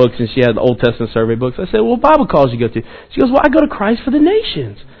saw her books, and she had the Old Testament survey books. I said, well, what Bible college you go to? She goes, well, I go to Christ for the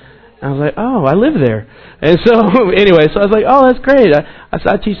Nations. And I was like, oh, I live there. And so, anyway, I was like, oh, that's great.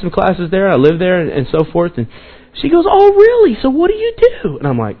 I teach some classes there. I live there, and so forth. And she goes, oh, really? So what do you do? And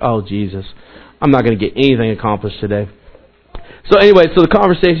I'm like, oh, Jesus, I'm not going to get anything accomplished today. So anyway, so the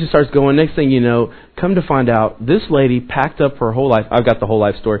conversation starts going. Next thing you know, come to find out, this lady packed up her whole life. I've got the whole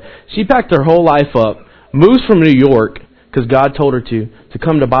life story. She packed her whole life up, moves from New York, because God told her to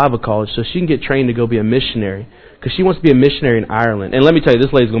come to Bible college so she can get trained to go be a missionary, because she wants to be a missionary in Ireland. And let me tell you,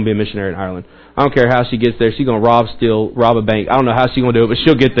 this lady's going to be a missionary in Ireland. I don't care how she gets there. She's going to rob a bank. I don't know how she's going to do it, but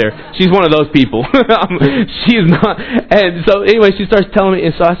she'll get there. She's one of those people. She's not. And so anyway, she starts telling me,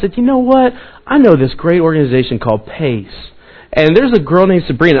 and so I said, you know what? I know this great organization called PACE. And there's a girl named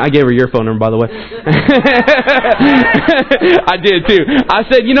Sabrina. I gave her your phone number, by the way. I did, too. I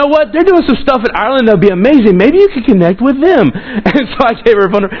said, you know what? They're doing some stuff in Ireland that would be amazing. Maybe you could connect with them. And so I gave her a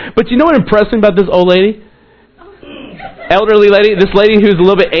phone number. But you know what impressed me about this old lady? Elderly lady. This lady who's a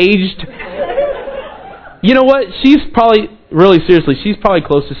little bit aged. You know what? She's probably, really seriously, she's probably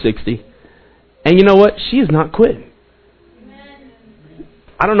close to 60. And you know what? She is not quitting.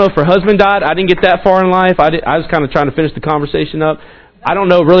 I don't know if her husband died. I didn't get that far in life. I was kind of trying to finish the conversation up. I don't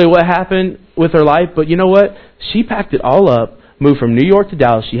know really what happened with her life, but you know what? She packed it all up, moved from New York to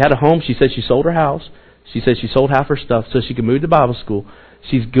Dallas. She had a home. She said she sold her house. She said she sold half her stuff so she could move to Bible school.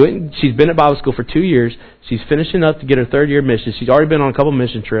 She's good. She's been at Bible school for 2 years. She's finishing up to get her third year mission. She's already been on a couple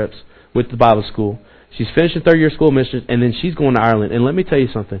mission trips with the Bible school. She's finishing third year school mission, and then she's going to Ireland. And let me tell you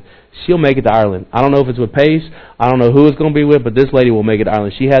something. She'll make it to Ireland. I don't know if it's with Pace. I don't know who it's going to be with, but this lady will make it to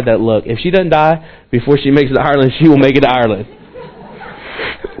Ireland. She had that look. If she doesn't die before she makes it to Ireland, she will make it to Ireland.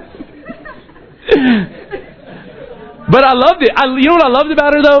 But I loved it. You know what I loved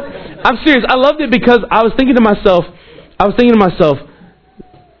about her, though? I'm serious. I loved it because I was thinking to myself,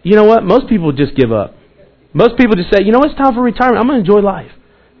 you know what? Most people just give up. Most people just say, you know, it's time for retirement. I'm going to enjoy life.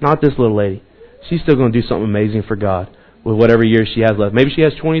 Not this little lady. She's still going to do something amazing for God with whatever years she has left. Maybe she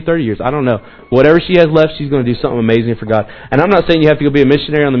has 20, 30 years. I don't know. Whatever she has left, she's going to do something amazing for God. And I'm not saying you have to go be a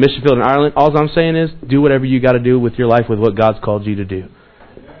missionary on the mission field in Ireland. All I'm saying is do whatever you got to do with your life with what God's called you to do.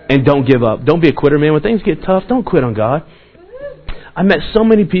 And don't give up. Don't be a quitter, man. When things get tough, don't quit on God. I met so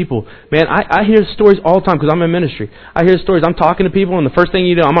many people. Man, I hear stories all the time because I'm in ministry. I hear stories. I'm talking to people, and the first thing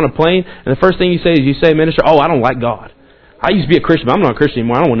you do, I'm on a plane, and the first thing you say is you say, minister, oh, I don't like God. I used to be a Christian, but I'm not a Christian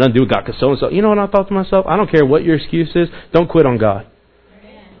anymore. I don't want nothing to do with God because so-and-so. You know what I thought to myself? I don't care what your excuse is. Don't quit on God.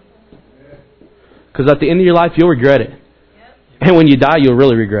 Because at the end of your life, you'll regret it. And when you die, you'll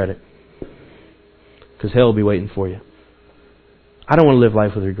really regret it. Because hell will be waiting for you. I don't want to live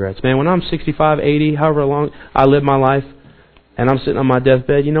life with regrets. Man, when I'm 65, 80, however long I live my life, and I'm sitting on my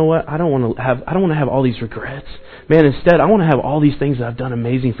deathbed, you know what? I don't want to have all these regrets. Man, instead, I want to have all these things that I've done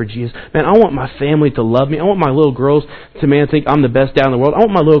amazing for Jesus. Man, I want my family to love me. I want my little girls to, man, think I'm the best dad in the world. I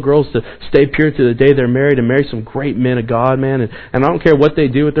want my little girls to stay pure to the day they're married and marry some great men of God, man. And I don't care what they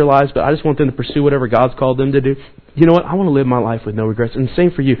do with their lives, but I just want them to pursue whatever God's called them to do. You know what? I want to live my life with no regrets. And the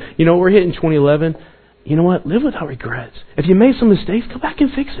same for you. You know, we're hitting 2011. You know what? Live without regrets. If you made some mistakes, go back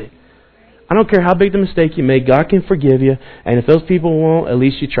and fix it. I don't care how big the mistake you made. God can forgive you. And if those people won't, at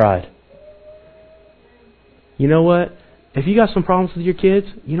least you tried. You know what? If you got some problems with your kids,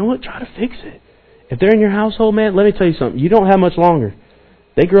 you know what? Try to fix it. If they're in your household, man, let me tell you something. You don't have much longer.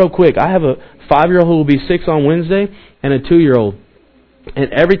 They grow quick. I have a 5-year-old who will be 6 on Wednesday and a 2-year-old.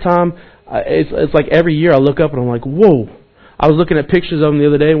 And every time, it's like every year I look up and I'm like, whoa. I was looking at pictures of them the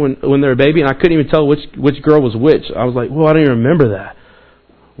other day when they were a baby, and I couldn't even tell which girl was which. I was like, whoa, I don't even remember that.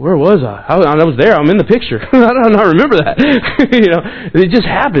 Where was I? I was there. I'm in the picture. I don't remember that. It just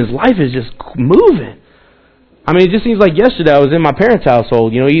happens. Life is just moving. I mean, it just seems like yesterday I was in my parents'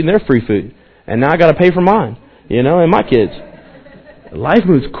 household, eating their free food. And now I got to pay for mine, and my kids. Life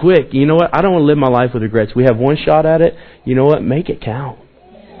moves quick. You know what? I don't want to live my life with regrets. We have one shot at it. You know what? Make it count.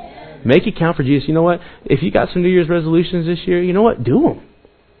 Make it count for Jesus. You know what? If you got some New Year's resolutions this year, you know what? Do them.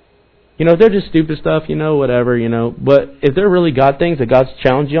 If they're just stupid stuff, whatever, But if they're really God things that God's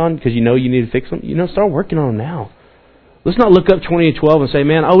challenged you on because you need to fix them, start working on them now. Let's not look up 2012 and say,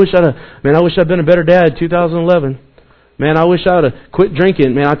 man, I wish I'd been a better dad in 2011. Man, I wish I'd have quit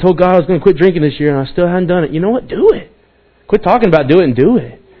drinking. Man, I told God I was going to quit drinking this year and I still hadn't done it. You know what? Do it. Quit talking about do it and do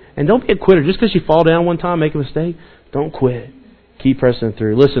it. And don't be a quitter. Just because you fall down one time, make a mistake, don't quit. Keep pressing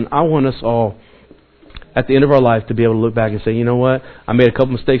through. Listen, I want us all at the end of our life to be able to look back and say, you know what? I made a couple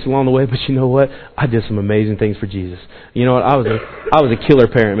mistakes along the way, but you know what? I did some amazing things for Jesus. You know what? I was a killer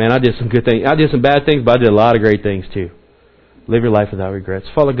parent, man. I did some good things. I did some bad things, but I did a lot of great things too. Live your life without regrets.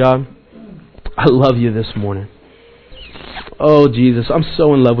 Father God, I love you this morning. Oh, Jesus, I'm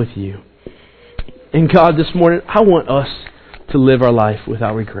so in love with you. And God, this morning, I want us to live our life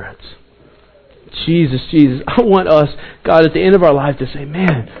without regrets. Jesus, I want us, God, at the end of our life to say,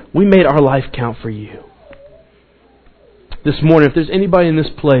 man, we made our life count for you. This morning, if there's anybody in this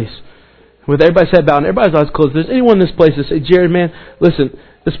place, with everybody's head bowed and everybody's eyes closed, if there's anyone in this place that say, Jared, man, listen,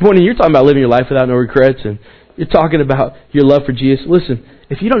 this morning you're talking about living your life without no regrets, and you're talking about your love for Jesus. Listen,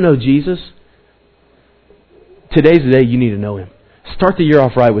 if you don't know Jesus, today's the day you need to know Him. Start the year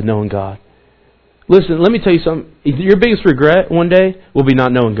off right with knowing God. Listen, let me tell you something. Your biggest regret one day will be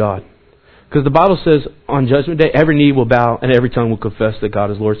not knowing God. Because the Bible says on Judgment Day, every knee will bow and every tongue will confess that God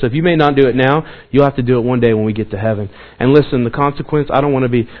is Lord. So if you may not do it now, you'll have to do it one day when we get to heaven. And listen, the consequence, I don't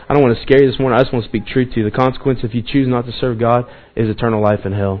want to scare you this morning. I just want to speak truth to you. The consequence if you choose not to serve God is eternal life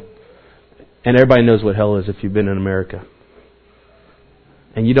in hell. And everybody knows what hell is if you've been in America.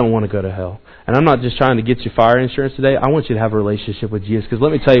 And you don't want to go to hell. And I'm not just trying to get you fire insurance today. I want you to have a relationship with Jesus. Because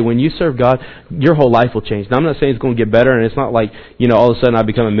let me tell you, when you serve God, your whole life will change. Now, I'm not saying it's going to get better, and it's not like, all of a sudden I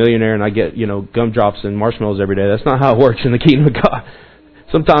become a millionaire and I get, gumdrops and marshmallows every day. That's not how it works in the kingdom of God.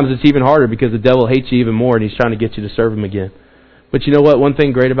 Sometimes it's even harder because the devil hates you even more and he's trying to get you to serve Him again. But you know what? One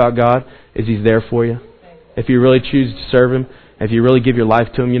thing great about God is He's there for you. If you really choose to serve Him, if you really give your life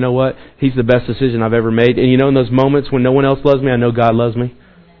to Him, you know what? He's the best decision I've ever made. And in those moments when no one else loves me, I know God loves me.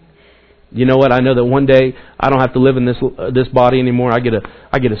 You know what? I know that one day I don't have to live in this body anymore. I get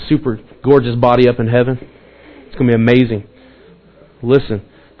a super gorgeous body up in heaven. It's going to be amazing. Listen,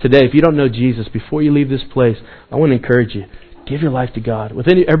 today, if you don't know Jesus, before you leave this place, I want to encourage you. Give your life to God.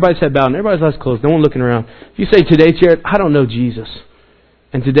 Everybody's head bowed and everybody's eyes closed. No one looking around. If you say today, Jared, I don't know Jesus.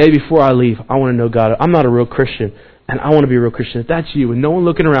 And today, before I leave, I want to know God. I'm not a real Christian. And I want to be a real Christian. If that's you, and no one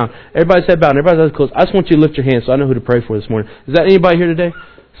looking around, everybody's head bowed and everybody's eyes closed, I just want you to lift your hand so I know who to pray for this morning. Is that anybody here today?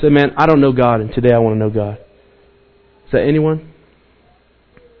 Say, man, I don't know God, and today I want to know God. Is that anyone?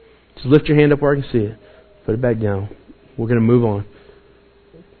 Just lift your hand up where I can see it. Put it back down. We're going to move on.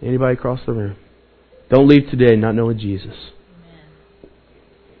 Anybody across the room? Don't leave today not knowing Jesus.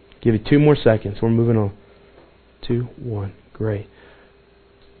 Give it 2 more seconds. We're moving on. 2, 1. Great.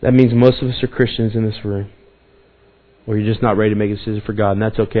 That means most of us are Christians in this room. Or you're just not ready to make a decision for God, and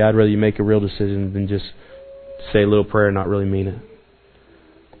that's okay. I'd rather you make a real decision than just say a little prayer and not really mean it.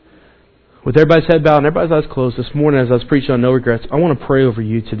 With everybody's head bowed and everybody's eyes closed, this morning as I was preaching on no regrets, I want to pray over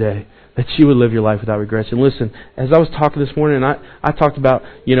you today that you would live your life without regrets. And listen, as I was talking this morning, I talked about,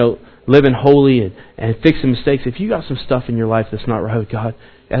 living holy and fixing mistakes. If you got some stuff in your life that's not right with God,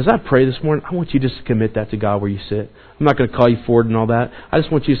 as I pray this morning, I want you just to commit that to God where you sit. I'm not going to call you forward and all that. I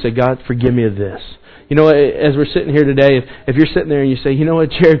just want you to say, God, forgive me of this. As we're sitting here today, if you're sitting there and you say, you know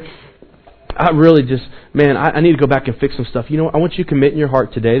what, Jared, I really just, I need to go back and fix some stuff. I want you to commit in your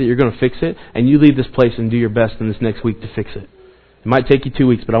heart today that you're going to fix it, and you leave this place and do your best in this next week to fix it. It might take you 2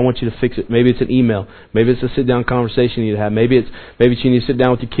 weeks, but I want you to fix it. Maybe it's an email. Maybe it's a sit-down conversation you need to have. Maybe you need to sit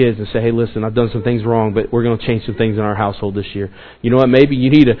down with your kids and say, hey, listen, I've done some things wrong, but we're going to change some things in our household this year. You know what? Maybe you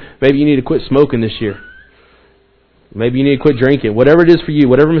need to quit smoking this year. Maybe you need to quit drinking. Whatever it is for you,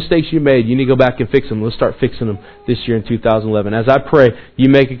 whatever mistakes you made, you need to go back and fix them. Let's start fixing them this year in 2011. As I pray, you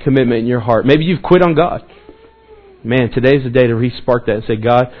make a commitment in your heart. Maybe you've quit on God. Man, today's the day to re-spark that and say,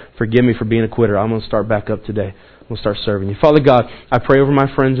 God, forgive me for being a quitter. I'm going to start back up today. we'll start serving you. Father God, I pray over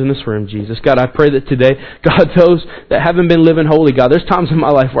my friends in this room, Jesus. God, I pray that today, God, those that haven't been living holy, God, there's times in my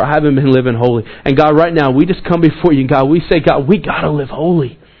life where I haven't been living holy. And God, right now, we just come before you, God, we say, God, we got to live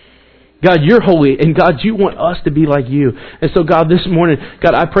holy. God, you're holy, and God, you want us to be like you. And so, God, this morning,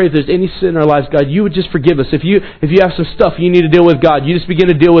 God, I pray if there's any sin in our lives, God, you would just forgive us. If you have some stuff you need to deal with, God, you just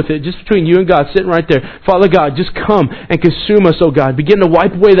begin to deal with it, just between you and God, sitting right there. Father God, just come and consume us, oh God. Begin to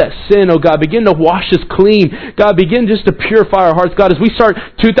wipe away that sin, oh God. Begin to wash us clean. God, begin just to purify our hearts. God, as we start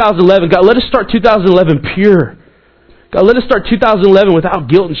 2011, God, let us start 2011 pure. God, let us start 2011 without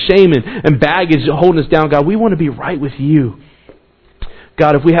guilt and shame and baggage holding us down. God, we want to be right with you.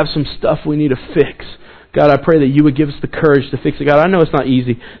 God, if we have some stuff we need to fix, God, I pray that you would give us the courage to fix it. God, I know it's not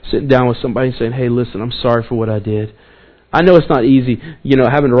easy sitting down with somebody and saying, hey, listen, I'm sorry for what I did. I know it's not easy,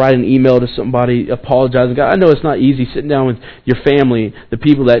 having to write an email to somebody apologizing. God, I know it's not easy sitting down with your family, the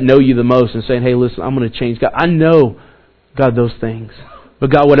people that know you the most, and saying, hey, listen, I'm going to change. God, I know, God, those things. But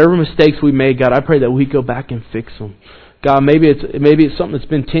God, whatever mistakes we made, God, I pray that we go back and fix them. God, maybe it's something that's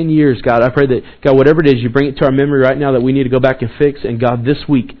been 10 years, God. I pray that, God, whatever it is, you bring it to our memory right now that we need to go back and fix. And God, this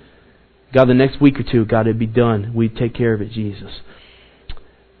week, God, the next week or two, God, it'd be done. We'd take care of it, Jesus.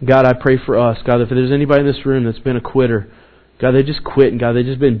 God, I pray for us. God, if there's anybody in this room that's been a quitter, God, they just quit. And God, they've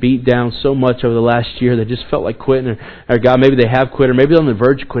just been beat down so much over the last year. They just felt like quitting. Or God, maybe they have quit. Or maybe they're on the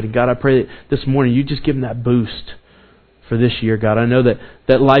verge of quitting. God, I pray that this morning you just give them that boost for this year, God. I know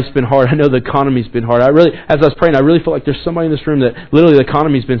that life's been hard. I know the economy's been hard. As I was praying, I really felt like there's somebody in this room that literally the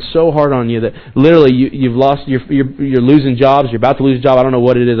economy's been so hard on you that literally you've lost, you're losing jobs, you're about to lose a job. I don't know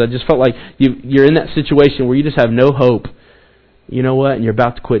what it is. I just felt like you're in that situation where you just have no hope. You know what? And you're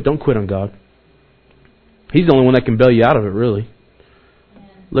about to quit. Don't quit on God. He's the only one that can bail you out of it, really.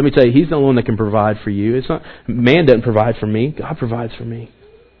 Let me tell you, He's the only one that can provide for you. It's not, man doesn't provide for me. God provides for me.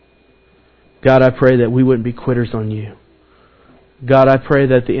 God, I pray that we wouldn't be quitters on you. God, I pray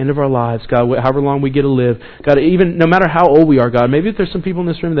that at the end of our lives, God, however long we get to live, God, even no matter how old we are, God, maybe if there's some people in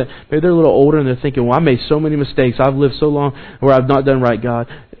this room that maybe they're a little older and they're thinking, well, I made so many mistakes. I've lived so long where I've not done right, God.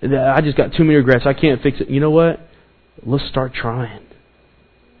 I just got too many regrets. I can't fix it. You know what? Let's start trying.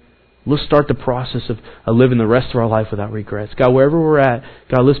 Let's start the process of living the rest of our life without regrets. God, wherever we're at,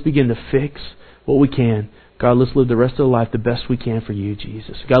 God, let's begin to fix what we can. God, let's live the rest of the life the best we can for you,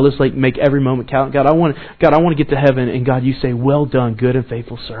 Jesus. God, let's make every moment count. God, I want to get to heaven, and God, you say, well done, good and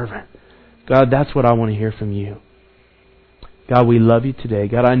faithful servant. God, that's what I want to hear from you. God, we love you today.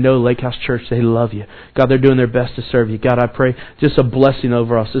 God, I know Lake House Church, they love you. God, they're doing their best to serve you. God, I pray just a blessing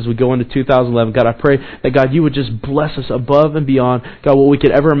over us as we go into 2011. God, I pray that, God, you would just bless us above and beyond, God, what we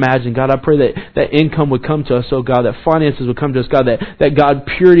could ever imagine. God, I pray that income would come to us, oh God, that finances would come to us, God, that God,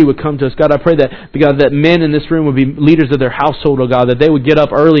 purity would come to us. God, I pray that, God, that men in this room would be leaders of their household, oh God, that they would get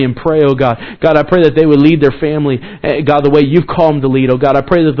up early and pray, oh God. God, I pray that they would lead their family, God, the way you've called them to lead, oh God. I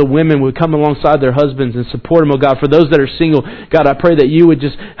pray that the women would come alongside their husbands and support them, oh God. For those that are single, God, I pray that you would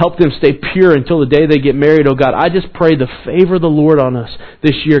just help them stay pure until the day they get married, oh God. I just pray the favor of the Lord on us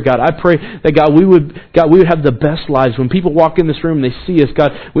this year, God. I pray that, God, we would have the best lives. When people walk in this room and they see us,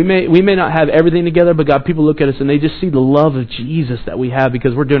 God, we may not have everything together, but God, people look at us and they just see the love of Jesus that we have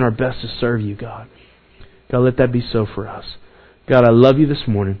because we're doing our best to serve you, God. God, let that be so for us. God, I love you this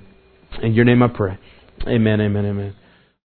morning. In your name I pray. Amen, amen, amen.